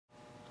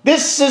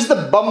This is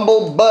the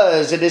Bumble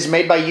Buzz. It is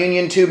made by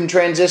Union Tube and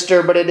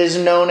Transistor, but it is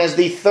known as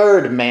the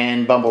third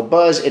man Bumble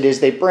Buzz. It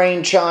is the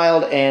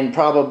brainchild and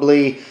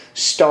probably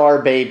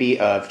star baby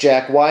of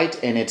Jack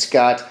White, and it's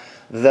got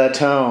the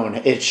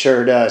tone. It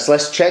sure does.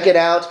 Let's check it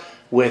out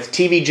with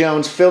TV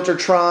Jones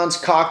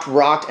Filtertrons cocked,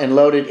 rocked, and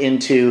loaded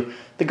into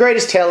the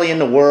greatest telly in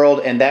the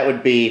world, and that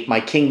would be my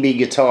Kingbee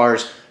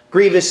Guitars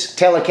Grievous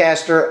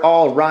Telecaster,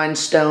 all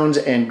rhinestones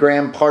and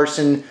Graham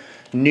Parson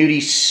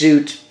nudie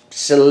suit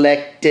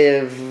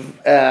selective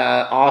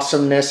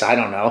awesomeness. I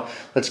don't know.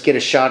 Let's get a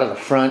shot of the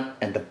front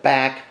and the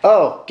back.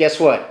 Oh, guess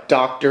what?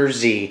 Dr.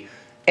 Z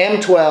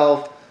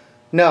M12.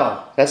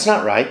 No, that's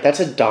not right.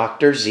 That's a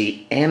Dr.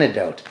 Z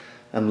antidote.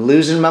 I'm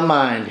losing my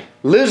mind.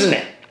 Losing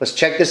it. Let's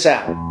check this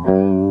out.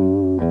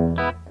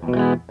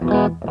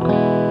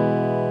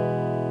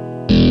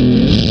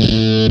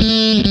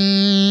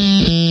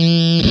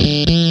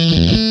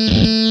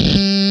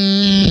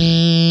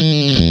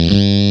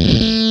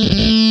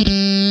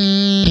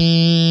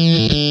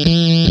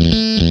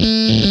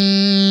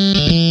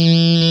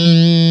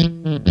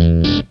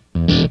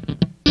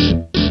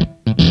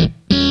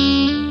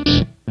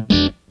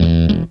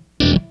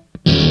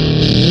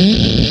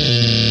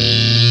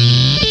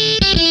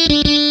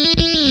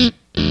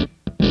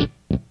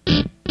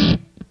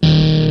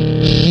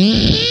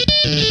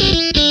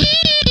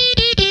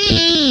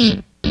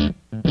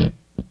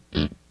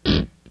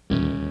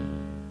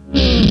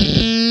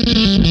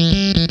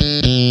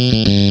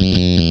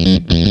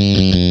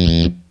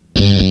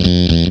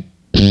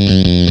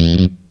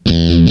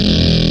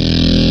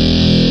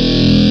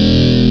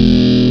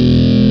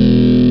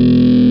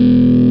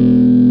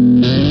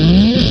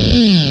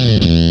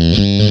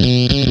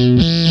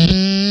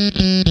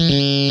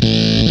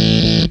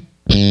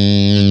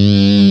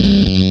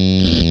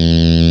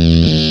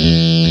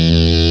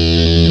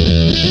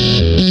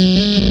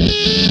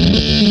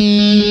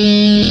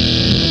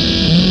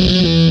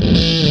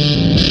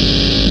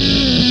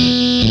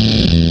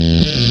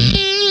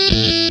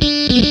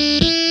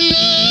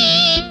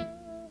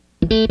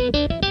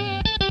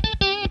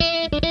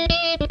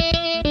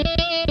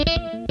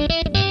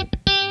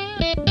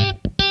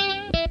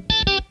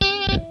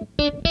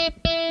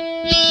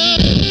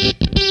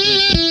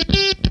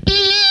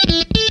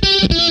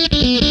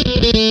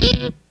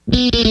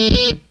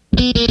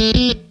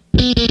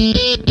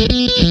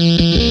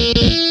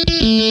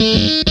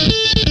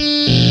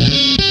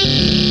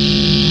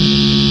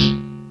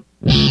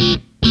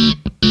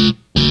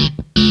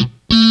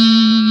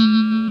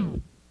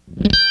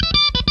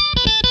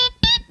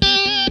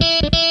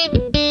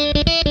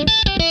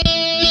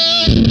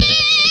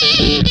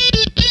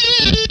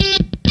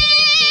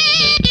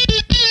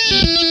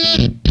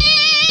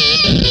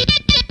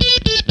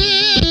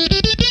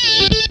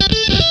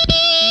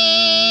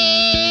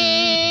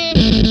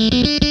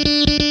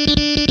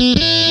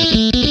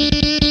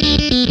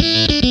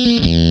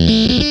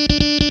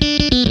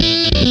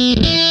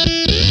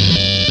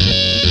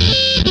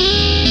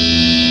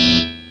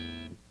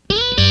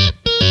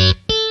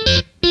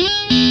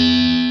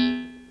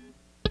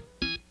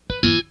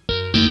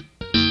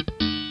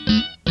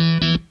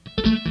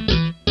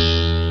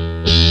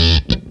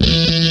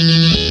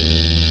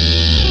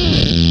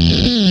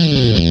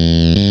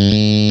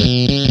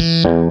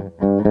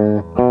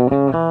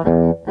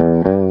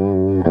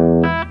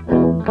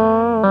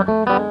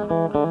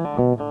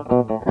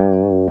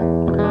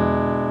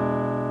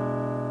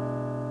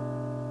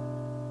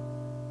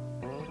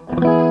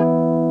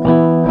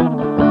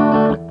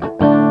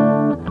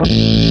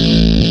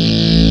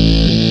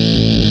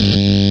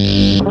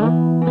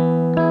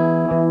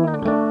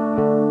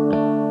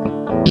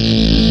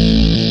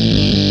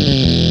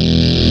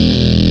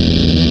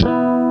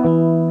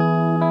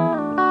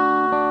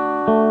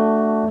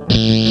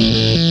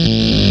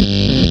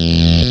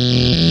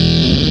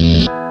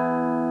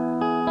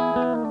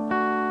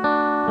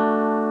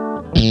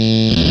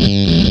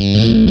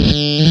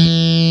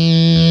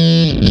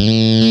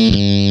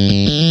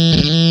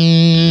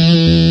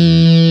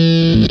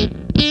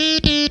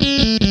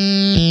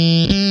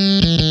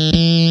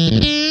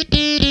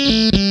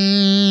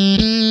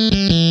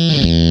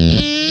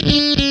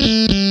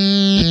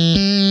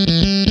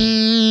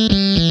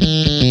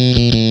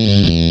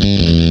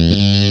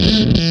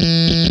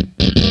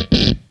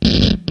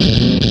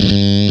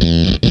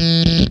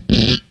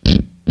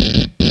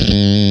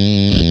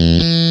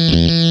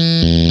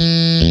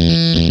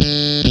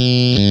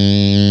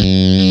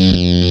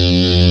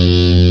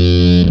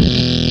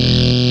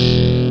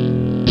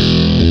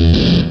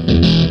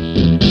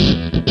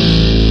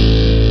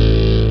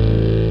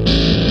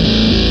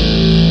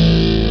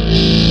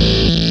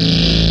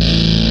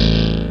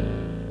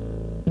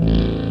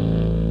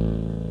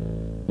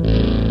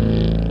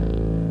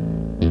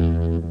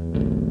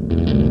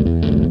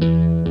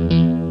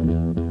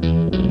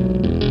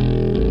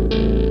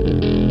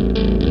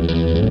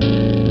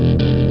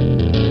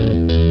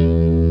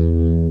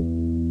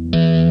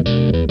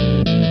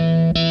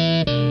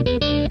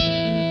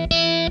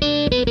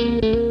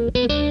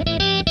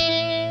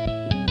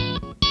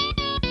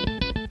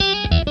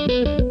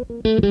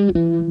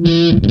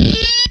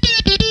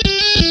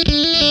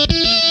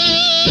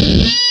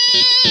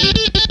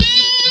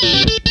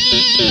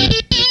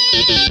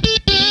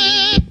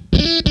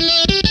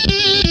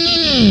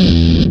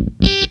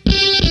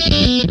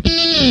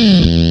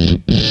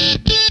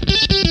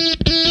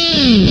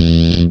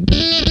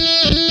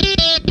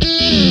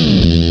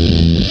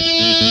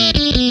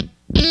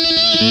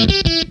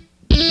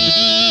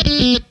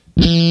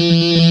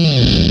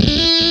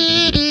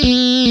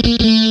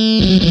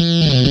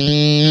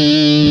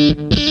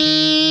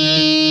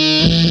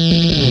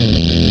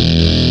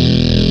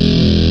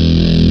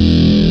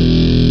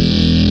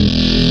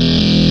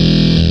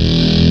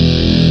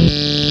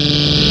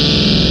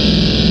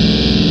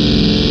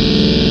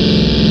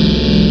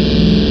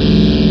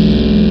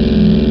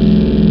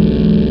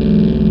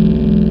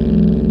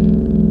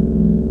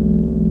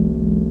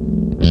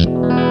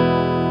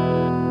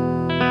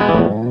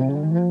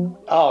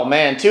 Oh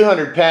man,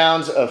 200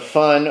 pounds of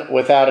fun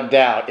without a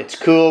doubt. It's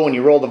cool when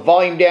you roll the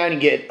volume down, you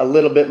get a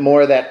little bit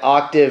more of that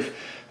octave,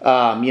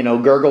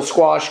 gurgle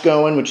squash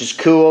going, which is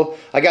cool.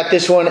 I got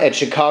this one at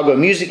Chicago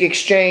Music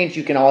Exchange.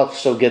 You can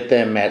also get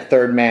them at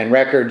Third Man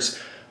Records.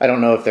 I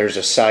don't know if there's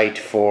a site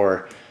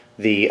for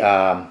the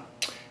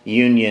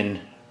Union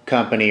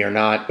Company or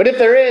not, but if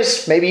there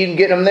is, maybe you can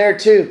get them there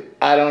too.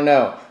 I don't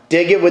know.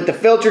 Dig it with the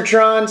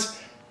Filtertrons?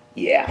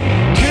 Yeah.